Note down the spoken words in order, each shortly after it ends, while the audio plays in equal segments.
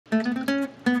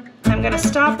I'm gonna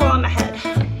stop while I'm ahead.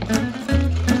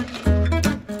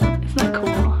 Isn't that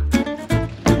cool?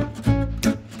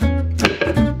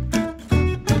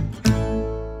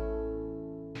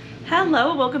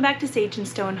 Hello, welcome back to Sage and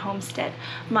Stone Homestead.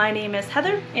 My name is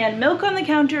Heather, and milk on the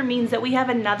counter means that we have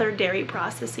another dairy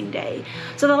processing day.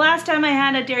 So the last time I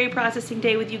had a dairy processing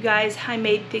day with you guys, I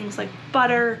made things like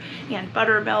butter and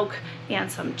buttermilk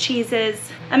and some cheeses.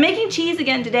 I'm making cheese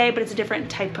again today, but it's a different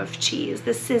type of cheese.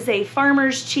 This is a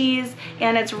farmer's cheese,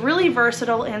 and it's really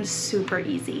versatile and super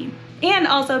easy. And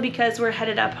also because we're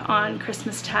headed up on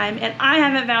Christmas time and I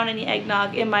haven't found any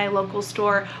eggnog in my local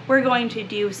store, we're going to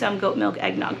do some goat milk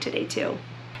eggnog today too.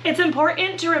 It's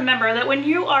important to remember that when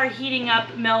you are heating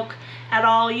up milk at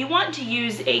all, you want to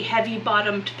use a heavy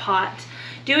bottomed pot.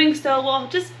 Doing so will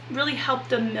just really help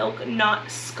the milk not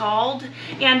scald.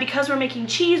 And because we're making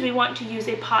cheese, we want to use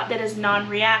a pot that is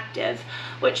non-reactive,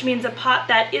 which means a pot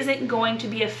that isn't going to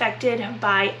be affected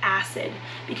by acid.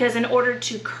 Because in order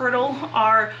to curdle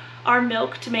our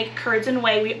milk to make curds and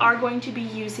whey, we are going to be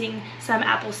using some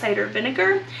apple cider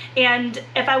vinegar. And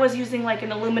if I was using like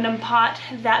an aluminum pot,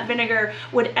 that vinegar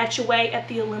would etch away at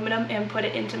the aluminum and put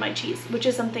it into my cheese, which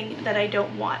is something that I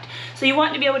don't want. So you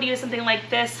want to be able to use something like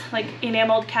this, like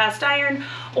enameled cast iron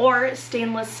or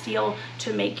stainless steel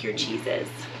to make your cheeses.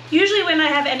 Usually when I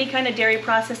have any kind of dairy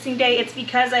processing day, it's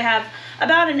because I have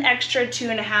about an extra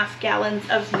 2.5 gallons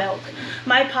of milk.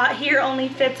 My pot here only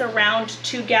fits around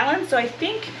 2 gallons, so I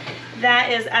think that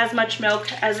is as much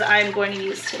milk as I'm going to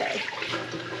use today.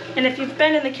 And if you've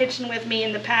been in the kitchen with me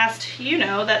in the past, you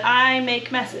know that I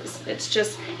make messes.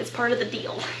 It's part of the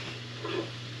deal.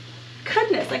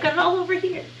 Goodness, I got it all over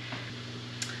here.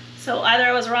 So either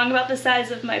I was wrong about the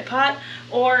size of my pot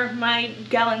or my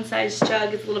gallon size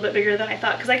jug is a little bit bigger than I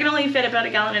thought, because I can only fit about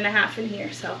 1.5 gallons in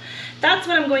here. So that's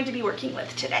what I'm going to be working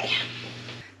with today.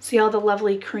 See all the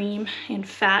lovely cream and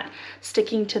fat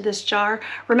sticking to this jar?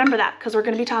 Remember that, because we're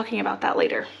going to be talking about that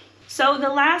later. So the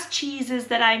last cheeses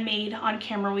that I made on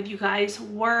camera with you guys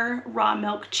were raw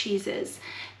milk cheeses.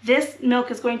 This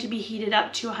milk is going to be heated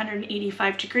up to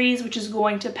 185 degrees, which is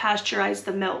going to pasteurize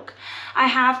the milk. I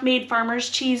have made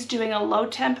farmer's cheese doing a low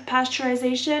temp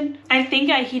pasteurization. I think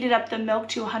I heated up the milk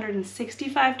to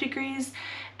 165 degrees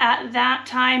at that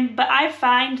time, but I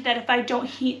find that if I don't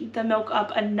heat the milk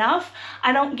up enough,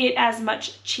 I don't get as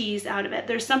much cheese out of it.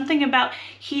 There's something about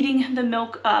heating the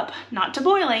milk up, not to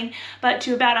boiling, but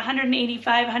to about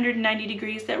 185, 190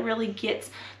 degrees that really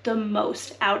gets the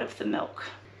most out of the milk.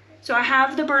 So I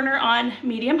have the burner on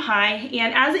medium high,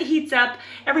 and as it heats up,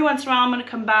 every once in a while I'm going to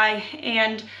come by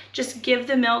and just give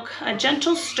the milk a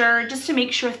gentle stir just to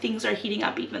make sure things are heating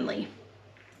up evenly.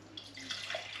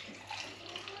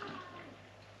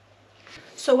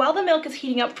 So while the milk is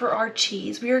heating up for our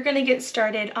cheese, we are going to get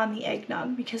started on the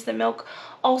eggnog, because the milk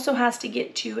also has to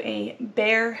get to a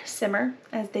bare simmer,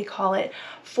 as they call it,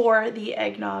 for the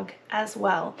eggnog as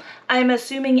well. I'm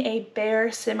assuming a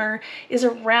bare simmer is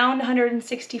around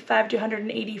 165 to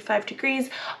 185 degrees,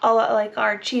 a lot like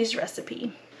our cheese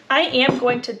recipe. I am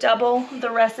going to double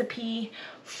the recipe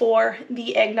for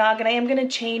the eggnog, and I am going to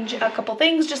change a couple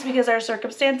things just because our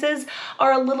circumstances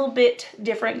are a little bit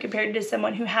different compared to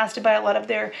someone who has to buy a lot of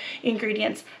their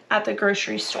ingredients at the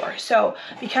grocery store. So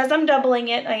because I'm doubling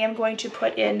it, I am going to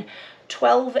put in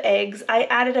 12 eggs. I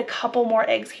added a couple more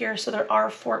eggs here, so there are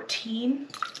 14.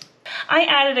 I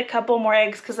added a couple more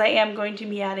eggs because I am going to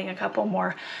be adding a couple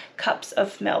more cups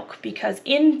of milk, because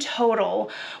in total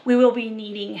we will be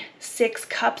needing 6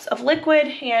 cups of liquid,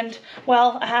 and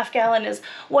well, 1/2 gallon is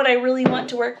what I really want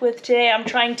to work with today. I'm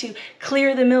trying to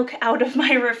clear the milk out of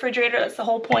my refrigerator. That's the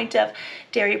whole point of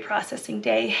dairy processing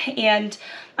day, and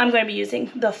I'm going to be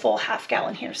using the full 1/2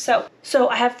 gallon here. So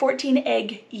I have 14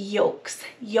 egg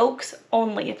yolks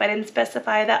only. If I didn't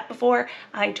specify that before,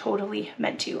 I totally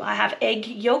meant to. I have egg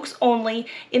yolks only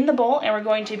in the bowl, and we're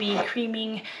going to be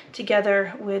creaming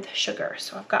together with sugar.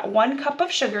 So I've got 1 cup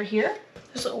of sugar here.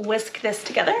 Just whisk this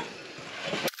together.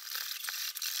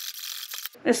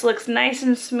 This looks nice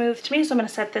and smooth to me, so I'm going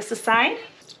to set this aside.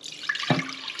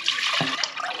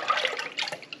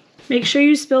 Make sure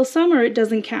you spill some or it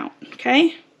doesn't count,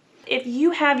 okay? If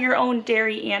you have your own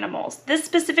dairy animals, this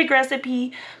specific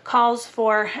recipe calls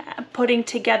for putting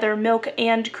together milk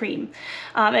and cream.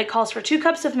 It calls for 2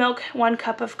 cups of milk, 1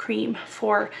 cup of cream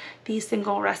for the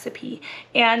single recipe.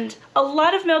 And a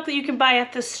lot of milk that you can buy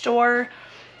at the store,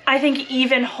 I think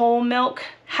even whole milk,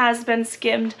 has been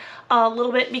skimmed a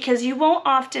little bit, because you won't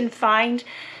often find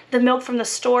the milk from the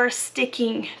store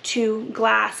sticking to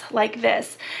glass like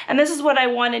this. And this is what I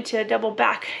wanted to double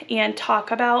back and talk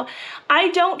about. I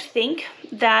don't think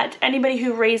that anybody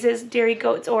who raises dairy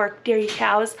goats or dairy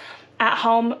cows at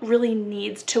home really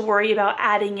needs to worry about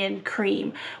adding in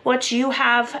cream. What you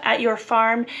have at your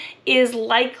farm is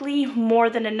likely more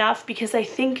than enough, because I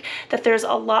think that there's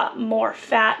a lot more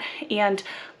fat and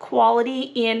quality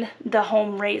in the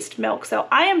home raised milk. So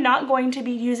I am not going to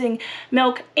be using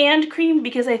milk and cream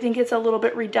because I think it's a little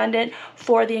bit redundant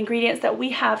for the ingredients that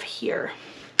we have here.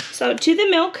 So to the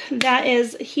milk that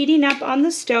is heating up on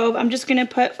the stove, I'm just going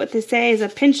to put what they say is a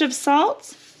pinch of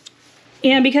salt.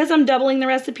 And because I'm doubling the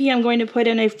recipe, I'm going to put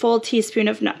in a full teaspoon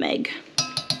of nutmeg.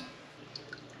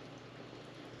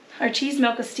 Our cheese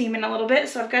milk is steaming a little bit,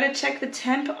 so I've got to check the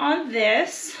temp on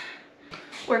this.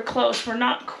 We're close, we're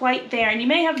not quite there. And you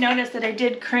may have noticed that I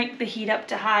did crank the heat up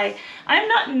to high. I'm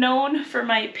not known for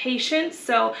my patience,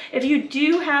 so if you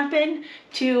do happen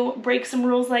to break some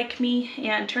rules like me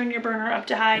and turn your burner up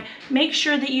to high, make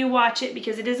sure that you watch it,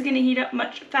 because it is going to heat up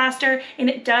much faster and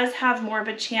it does have more of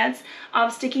a chance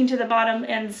of sticking to the bottom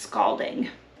and scalding.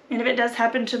 And if it does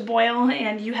happen to boil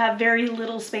and you have very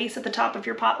little space at the top of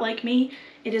your pot like me,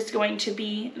 it is going to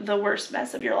be the worst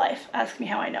mess of your life. Ask me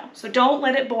how I know. So don't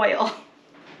let it boil.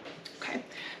 Okay,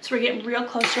 so we're getting real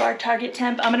close to our target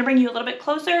temp. I'm gonna bring you a little bit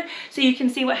closer so you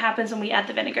can see what happens when we add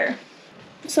the vinegar.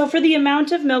 So for the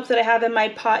amount of milk that I have in my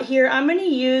pot here, I'm gonna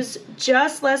use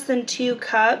just less than 2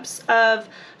 cups of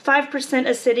 5%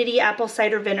 acidity apple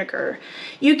cider vinegar.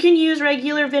 You can use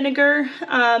regular vinegar.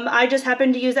 I just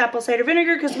happen to use apple cider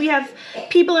vinegar because we have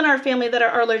people in our family that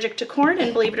are allergic to corn,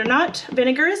 and believe it or not,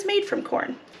 vinegar is made from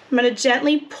corn. I'm gonna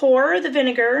gently pour the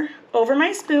vinegar over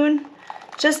my spoon,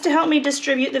 just to help me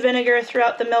distribute the vinegar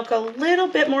throughout the milk a little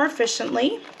bit more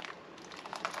efficiently.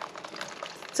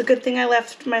 It's a good thing I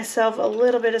left myself a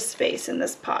little bit of space in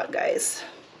this pot, guys.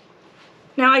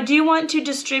 Now I do want to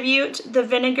distribute the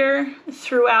vinegar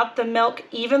throughout the milk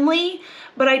evenly,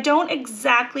 but I don't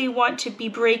exactly want to be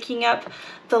breaking up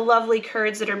the lovely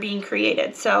curds that are being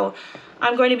created. So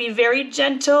I'm going to be very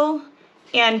gentle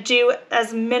and do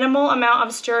as minimal amount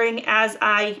of stirring as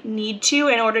I need to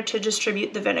in order to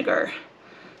distribute the vinegar.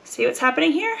 See what's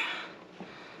happening here?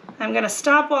 I'm gonna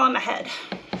stop while I'm ahead.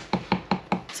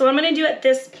 So what I'm gonna do at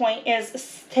this point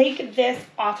is take this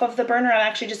off of the burner. I'm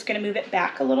actually just gonna move it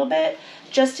back a little bit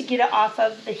just to get it off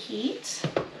of the heat.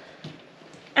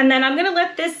 And then I'm gonna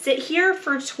let this sit here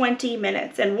for 20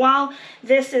 minutes. And while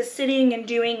this is sitting and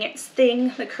doing its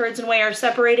thing, the curds and whey are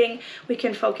separating, we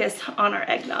can focus on our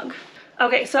eggnog.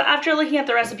 Okay, so after looking at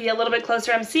the recipe a little bit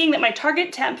closer, I'm seeing that my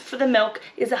target temp for the milk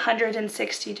is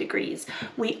 160 degrees.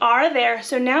 We are there,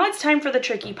 so now it's time for the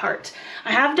tricky part.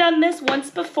 I have done this once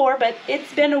before, but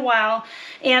it's been a while,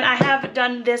 and I have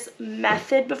done this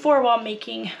method before while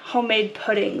making homemade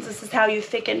puddings. This is how you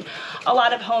thicken a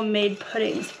lot of homemade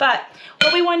puddings. But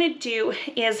what we want to do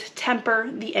is temper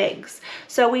the eggs.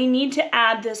 So we need to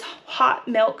add this hot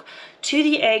milk to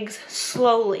the eggs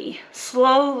slowly,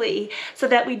 so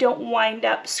that we don't wind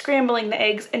up scrambling the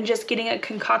eggs and just getting a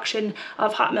concoction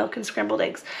of hot milk and scrambled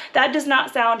eggs. That does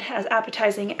not sound as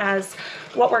appetizing as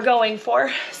what we're going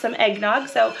for, some eggnog,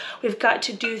 so we've got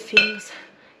to do things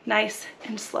nice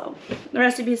and slow. The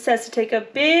recipe says to take a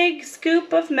big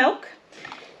scoop of milk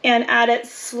and add it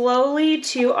slowly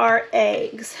to our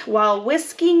eggs while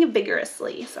whisking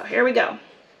vigorously. So here we go.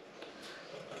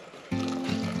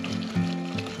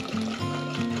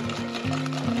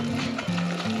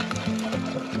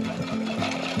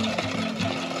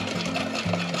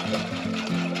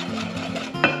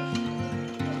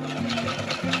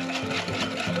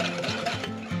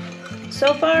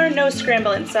 So far, no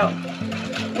scrambling, so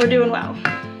we're doing well.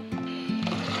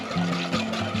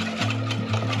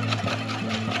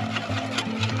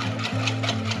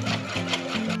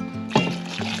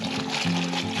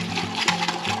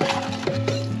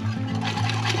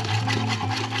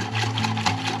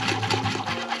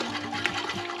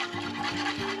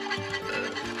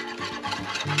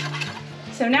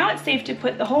 So now it's safe to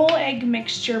put the whole egg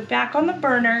mixture back on the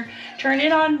burner, turn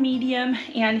it on medium,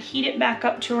 and heat it back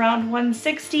up to around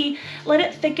 160. Let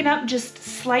it thicken up just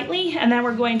slightly, and then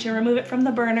we're going to remove it from the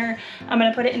burner. I'm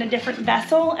gonna put it in a different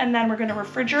vessel, and then we're gonna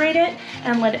refrigerate it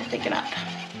and let it thicken up.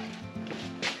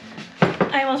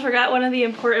 I almost forgot one of the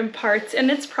important parts,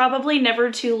 and it's probably never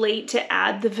too late to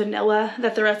add the vanilla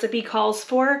that the recipe calls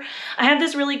for. I have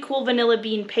this really cool vanilla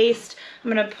bean paste. I'm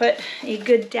gonna put a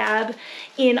good dab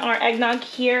in our eggnog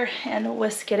here and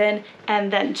whisk it in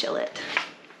and then chill it.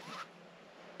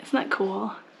 Isn't that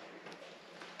cool?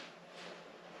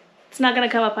 It's not gonna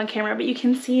come up on camera, but you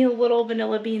can see little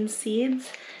vanilla bean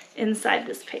seeds inside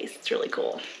this paste. It's really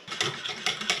cool.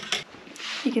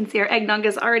 You can see our eggnog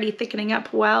is already thickening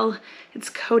up well. It's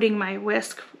coating my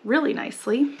whisk really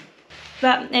nicely.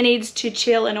 but it needs to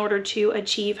chill in order to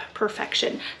achieve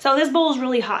perfection. So this bowl is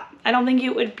really hot. I don't think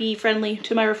it would be friendly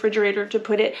to my refrigerator to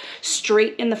put it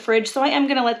straight in the fridge. So I am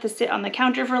gonna let this sit on the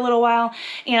counter for a little while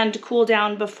and cool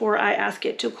down before I ask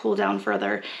it to cool down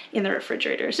further in the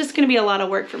refrigerator. It's just gonna be a lot of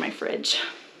work for my fridge.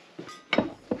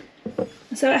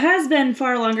 So it has been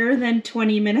far longer than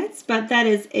 20 minutes, but that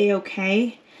is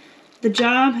a-okay. The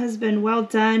job has been well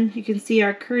done. You can see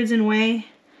our curds and whey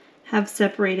have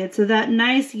separated. So that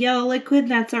nice yellow liquid,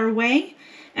 that's our whey.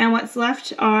 And what's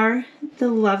left are the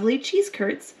lovely cheese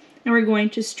curds. And we're going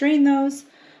to strain those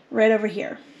right over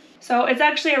here. So it's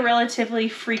actually a relatively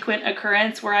frequent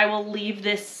occurrence where I will leave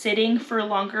this sitting for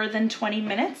longer than 20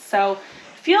 minutes. So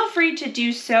feel free to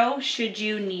do so should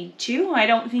you need to. I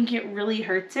don't think it really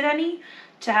hurts it any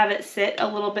to have it sit a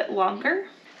little bit longer.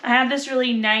 I have this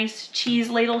really nice cheese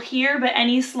ladle here, but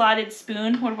any slotted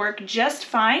spoon would work just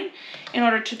fine in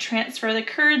order to transfer the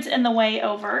curds and the whey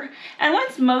over. And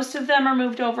once most of them are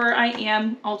moved over, I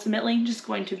am ultimately just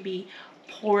going to be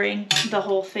pouring the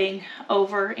whole thing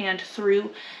over and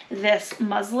through this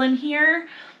muslin here.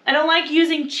 I don't like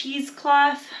using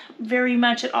cheesecloth very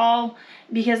much at all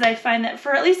because I find that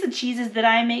for at least the cheeses that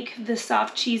I make, the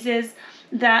soft cheeses,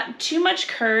 that too much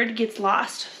curd gets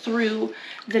lost through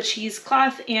the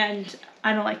cheesecloth, and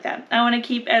I don't like that. I want to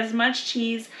keep as much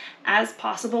cheese as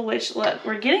possible, which, look,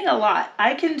 we're getting a lot.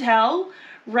 I can tell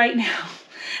right now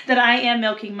that I am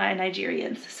milking my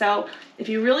Nigerians. So if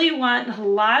you really want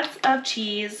lots of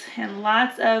cheese and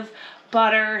lots of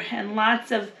butter and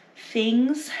lots of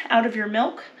things out of your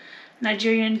milk,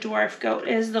 Nigerian dwarf goat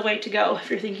is the way to go if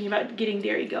you're thinking about getting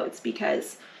dairy goats,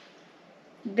 because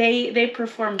they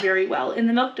perform very well in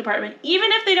the milk department.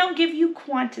 Even if they don't give you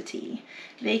quantity,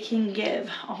 they can give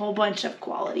a whole bunch of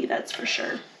quality, that's for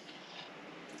sure.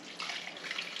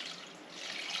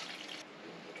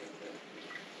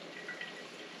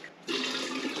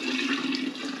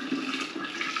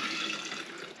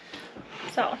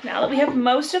 So now that we have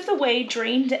most of the whey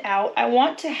drained out, I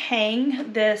want to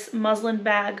hang this muslin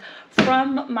bag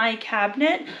from my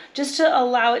cabinet just to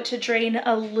allow it to drain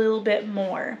a little bit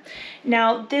more.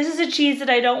 Now, this is a cheese that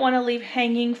I don't want to leave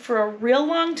hanging for a real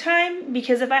long time,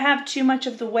 because if I have too much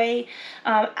of the whey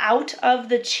out of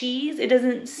the cheese, it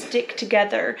doesn't stick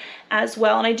together as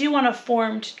well. And I do want a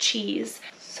formed cheese.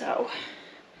 So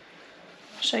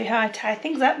I'll show you how I tie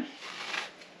things up.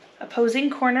 Opposing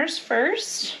corners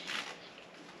first.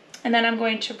 And then I'm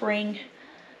going to bring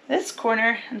this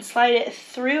corner and slide it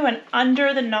through and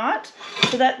under the knot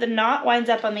so that the knot winds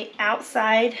up on the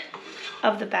outside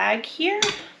of the bag here.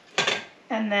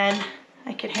 And then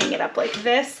I can hang it up like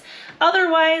this.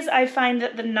 Otherwise, I find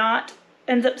that the knot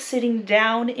ends up sitting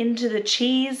down into the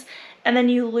cheese, and then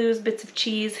you lose bits of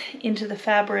cheese into the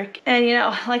fabric. And you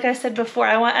know, like I said before,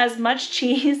 I want as much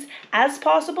cheese as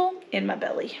possible in my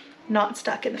belly, not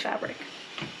stuck in the fabric.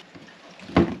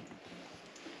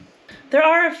 There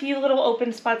are a few little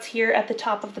open spots here at the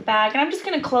top of the bag, and I'm just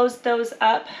going to close those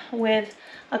up with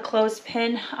a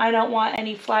clothespin. I don't want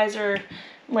any flies or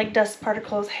like dust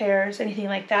particles, hairs, anything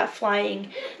like that flying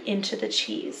into the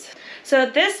cheese. So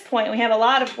at this point, we have a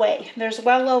lot of whey. There's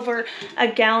well over a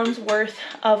gallon's worth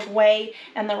of whey,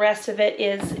 and the rest of it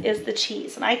is the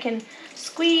cheese. And I can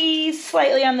squeeze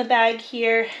slightly on the bag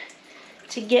here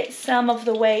to get some of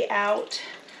the whey out.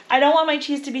 I don't want my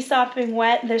cheese to be sopping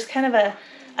wet. There's kind of a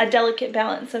delicate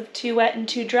balance of too wet and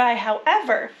too dry.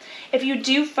 However, if you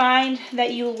do find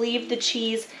that you leave the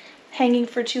cheese hanging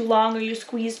for too long, or you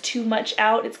squeeze too much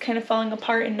out, it's kind of falling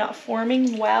apart and not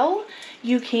forming well,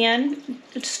 you can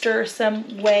stir some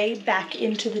whey back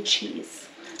into the cheese.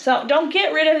 So don't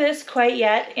get rid of this quite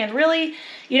yet, and really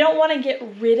you don't want to get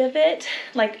rid of it,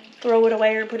 like throw it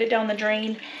away or put it down the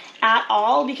drain at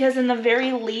all, because in the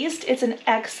very least it's an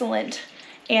excellent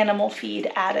animal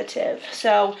feed additive.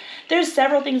 So there's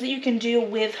several things that you can do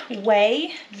with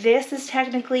whey. This is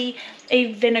technically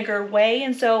a vinegar whey,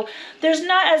 and so there's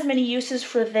not as many uses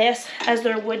for this as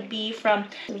there would be from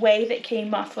whey that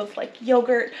came off of like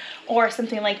yogurt or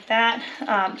something like that.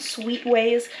 Sweet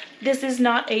wheys. This is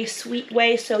not a sweet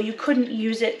whey, so you couldn't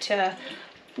use it to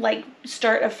like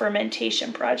start a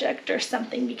fermentation project or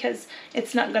something, because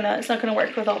it's not gonna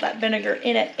work with all that vinegar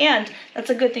in it. And that's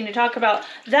a good thing to talk about.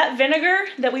 That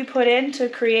vinegar that we put in to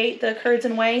create the curds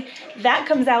and whey, that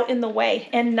comes out in the whey,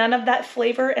 and none of that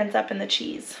flavor ends up in the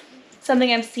cheese.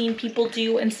 Something I've seen people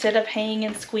do instead of hang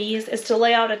and squeeze is to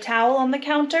lay out a towel on the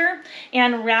counter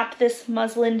and wrap this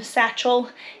muslin satchel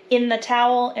in the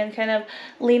towel and kind of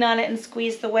lean on it and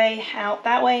squeeze the whey out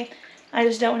that way. I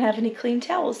just don't have any clean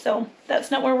towels, so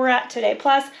that's not where we're at today.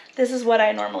 Plus, this is what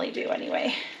I normally do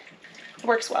anyway. It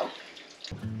works well.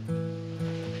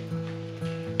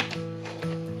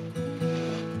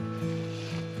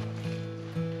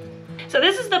 So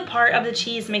this is the part of the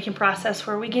cheese making process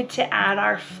where we get to add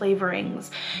our flavorings.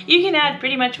 You can add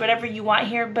pretty much whatever you want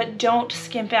here, but don't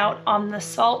skimp out on the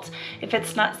salt if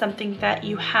it's not something that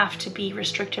you have to be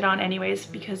restricted on anyways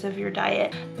because of your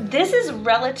diet. This is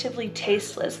relatively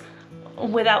tasteless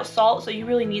without salt, so you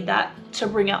really need that to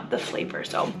bring out the flavor.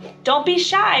 So don't be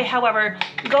shy. However,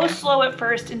 go slow at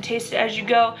first and taste it as you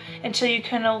go until you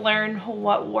kind of learn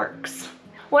what works.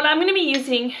 What I'm going to be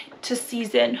using to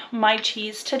season my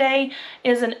cheese today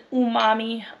is an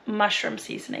umami mushroom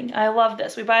seasoning. I love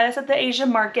this. We buy this at the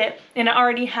Asian market and it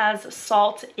already has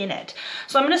salt in it.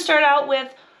 So I'm going to start out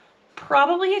with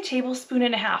probably 1.5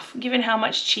 tablespoons, given how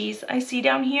much cheese I see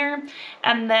down here,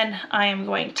 and then I am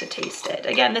going to taste it.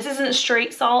 Again, this isn't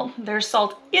straight salt. There's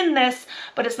salt in this,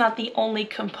 but it's not the only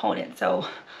component. So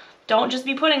don't just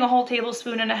be putting 1.5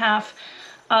 tablespoons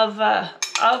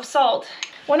of salt.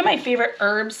 One of my favorite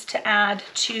herbs to add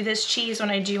to this cheese when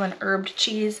I do an herbed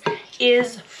cheese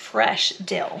is fresh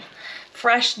dill.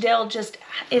 Fresh dill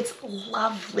it's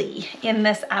lovely in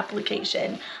this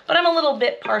application, but I'm a little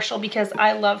bit partial because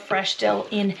I love fresh dill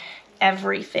in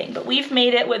everything. But we've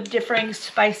made it with differing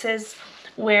spices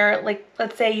where, like,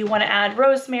 let's say you want to add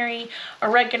rosemary,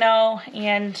 oregano,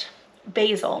 and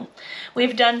basil.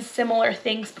 We've done similar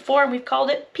things before and we've called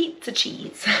it pizza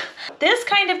cheese. This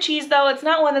kind of cheese though, it's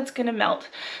not one that's gonna melt.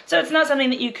 So it's not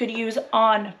something that you could use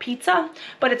on pizza,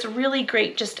 but it's really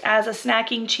great just as a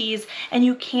snacking cheese, and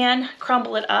you can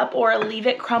crumble it up or leave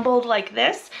it crumbled like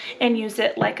this and use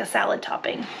it like a salad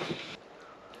topping.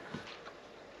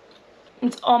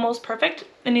 It's almost perfect.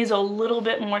 It needs a little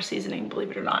bit more seasoning,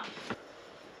 believe it or not.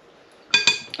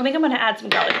 I think I'm gonna add some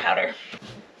garlic powder.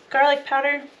 Garlic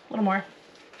powder, a little more.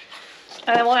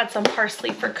 And then we'll add some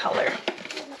parsley for color.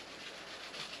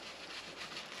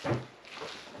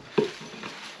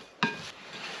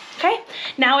 Okay,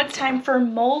 now it's time for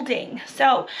molding.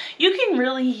 So you can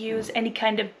really use any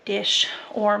kind of dish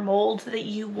or mold that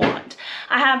you want.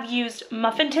 I have used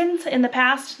muffin tins in the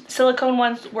past. Silicone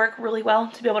ones work really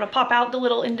well to be able to pop out the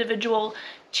little individual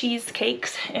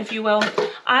cheesecakes, if you will.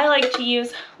 I like to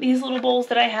use these little bowls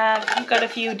that I have. I've got a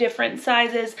few different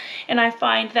sizes, and I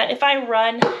find that if I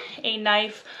run a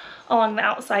knife along the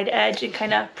outside edge and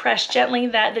kind of press gently,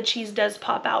 that the cheese does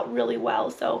pop out really well.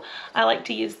 So I like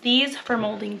to use these for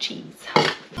molding cheese.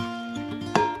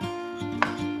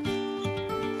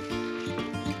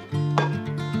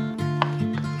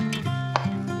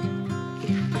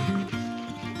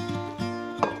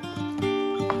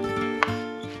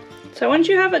 So once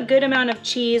you have a good amount of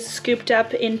cheese scooped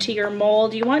up into your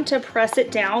mold, you want to press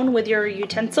it down with your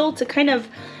utensil to kind of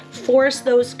force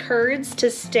those curds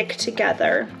to stick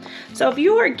together. So if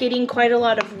you are getting quite a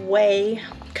lot of whey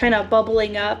kind of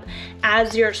bubbling up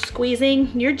as you're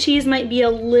squeezing, your cheese might be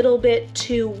a little bit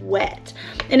too wet.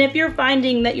 And if you're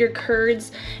finding that your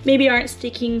curds maybe aren't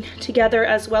sticking together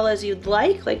as well as you'd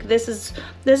like this is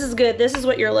good, this is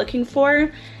what you're looking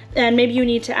for, and maybe you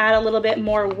need to add a little bit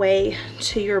more whey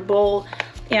to your bowl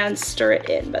and stir it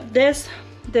in. But this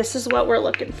is what we're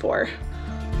looking for.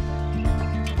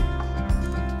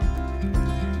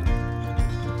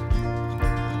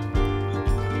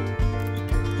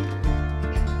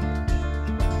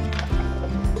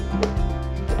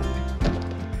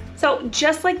 So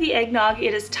just like the eggnog,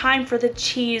 it is time for the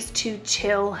cheese to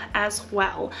chill as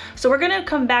well. So we're gonna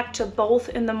come back to both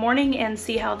in the morning and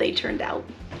see how they turned out.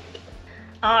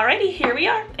 Alrighty, here we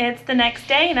are. It's the next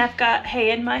day and I've got hay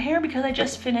in my hair because I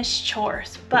just finished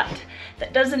chores, but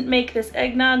that doesn't make this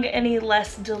eggnog any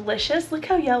less delicious. Look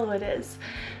how yellow it is.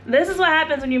 This is what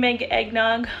happens when you make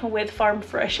eggnog with farm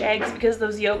fresh eggs, because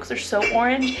those yolks are so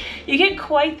orange. You get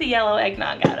quite the yellow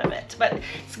eggnog out of it, but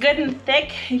it's good and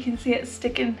thick. You can see it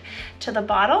sticking to the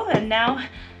bottle, and now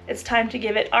it's time to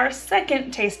give it our second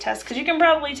taste test, because you can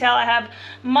probably tell I have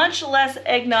much less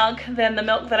eggnog than the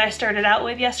milk that I started out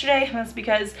with yesterday, and that's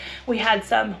because we had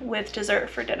some with dessert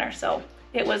for dinner. So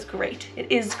it was great.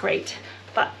 It is great,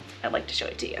 but I'd like to show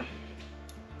it to you.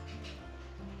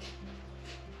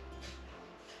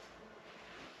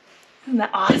 Isn't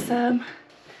that awesome?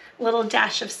 A little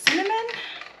dash of cinnamon.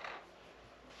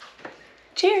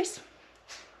 Cheers.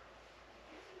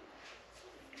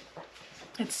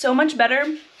 It's so much better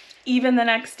even the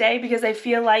next day, because I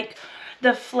feel like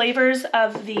the flavors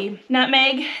of the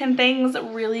nutmeg and things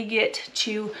really get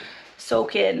to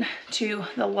soak in to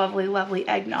the lovely, lovely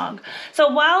eggnog.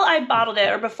 So while I bottled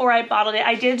it, or before I bottled it,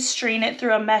 I did strain it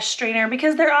through a mesh strainer,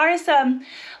 because there are some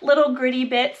little gritty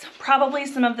bits, probably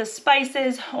some of the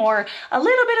spices or a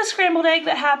little bit of scrambled egg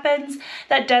that happens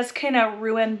that does kind of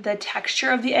ruin the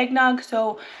texture of the eggnog.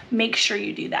 So make sure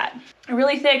you do that.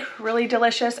 Really thick, really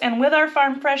delicious, and with our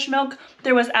farm fresh milk,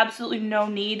 there was absolutely no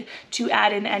need to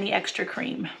add in any extra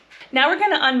cream. Now we're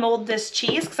gonna unmold this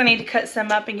cheese because I need to cut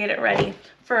some up and get it ready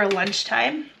for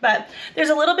lunchtime. But there's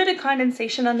a little bit of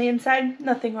condensation on the inside,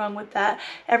 nothing wrong with that.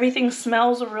 Everything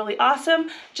smells really awesome.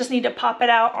 Just need to pop it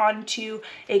out onto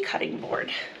a cutting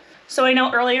board. So I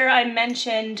know earlier I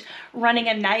mentioned running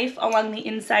a knife along the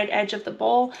inside edge of the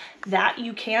bowl. That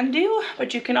you can do,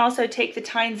 but you can also take the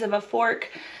tines of a fork,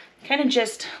 kind of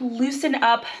just loosen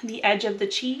up the edge of the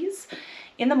cheese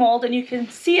in the mold, and you can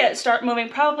see it start moving.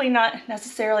 Probably not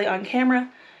necessarily on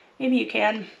camera, maybe you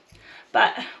can,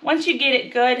 but once you get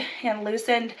it good and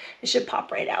loosened, it should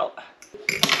pop right out.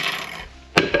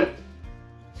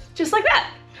 Just like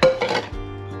that.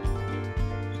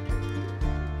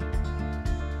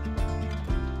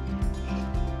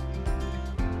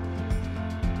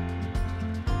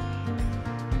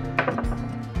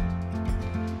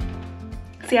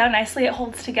 See how nicely it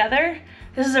holds together?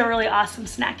 This is a really awesome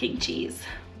snacking cheese.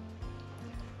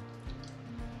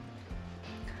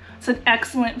 It's an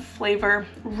excellent flavor,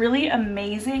 really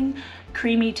amazing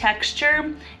creamy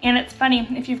texture. And it's funny,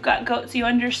 if you've got goats, you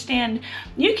understand,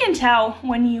 you can tell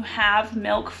when you have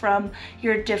milk from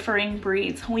your differing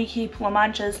breeds. We keep La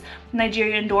Mancha's,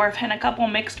 Nigerian Dwarf, and a couple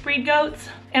mixed breed goats.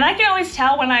 And I can always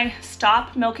tell when I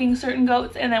stop milking certain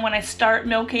goats and then when I start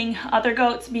milking other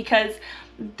goats, because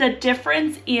the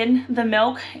difference in the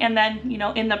milk and then, you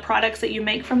know, in the products that you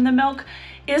make from the milk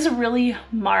is really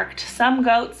marked. Some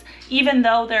goats, even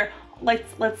though they're,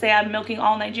 let's say I'm milking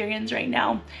all Nigerians right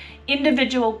now,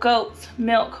 individual goats'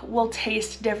 milk will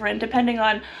taste different depending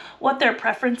on what their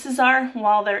preferences are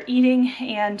while they're eating,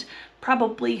 and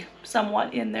probably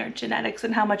somewhat in their genetics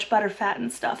and how much butter, fat,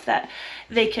 and stuff that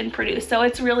they can produce. So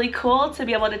it's really cool to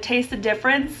be able to taste the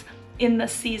difference in the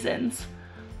seasons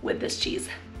with this cheese.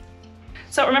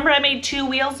 So remember, I made 2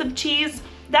 wheels of cheese.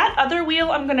 That other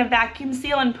wheel I'm gonna vacuum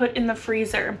seal and put in the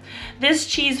freezer. This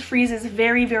cheese freezes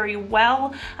very, very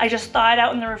well. I just thaw it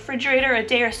out in the refrigerator a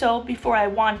day or so before I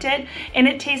want it, and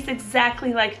it tastes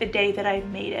exactly like the day that I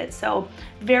made it. So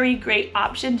very great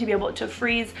option to be able to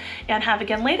freeze and have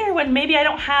again later when maybe I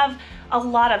don't have a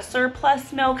lot of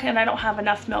surplus milk and I don't have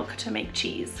enough milk to make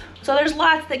cheese. So there's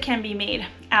lots that can be made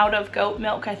out of goat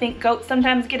milk. I think goats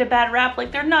sometimes get a bad rap,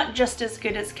 like they're not just as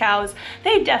good as cows.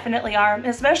 They definitely are,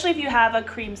 especially if you have a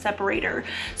cream separator.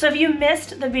 So if you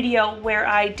missed the video where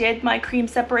I did my cream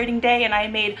separating day and I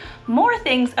made more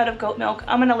things out of goat milk,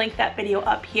 I'm gonna link that video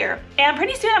up here. And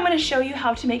pretty soon I'm gonna show you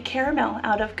how to make caramel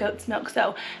out of goat's milk.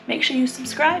 So make sure you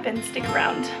subscribe and stick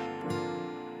around.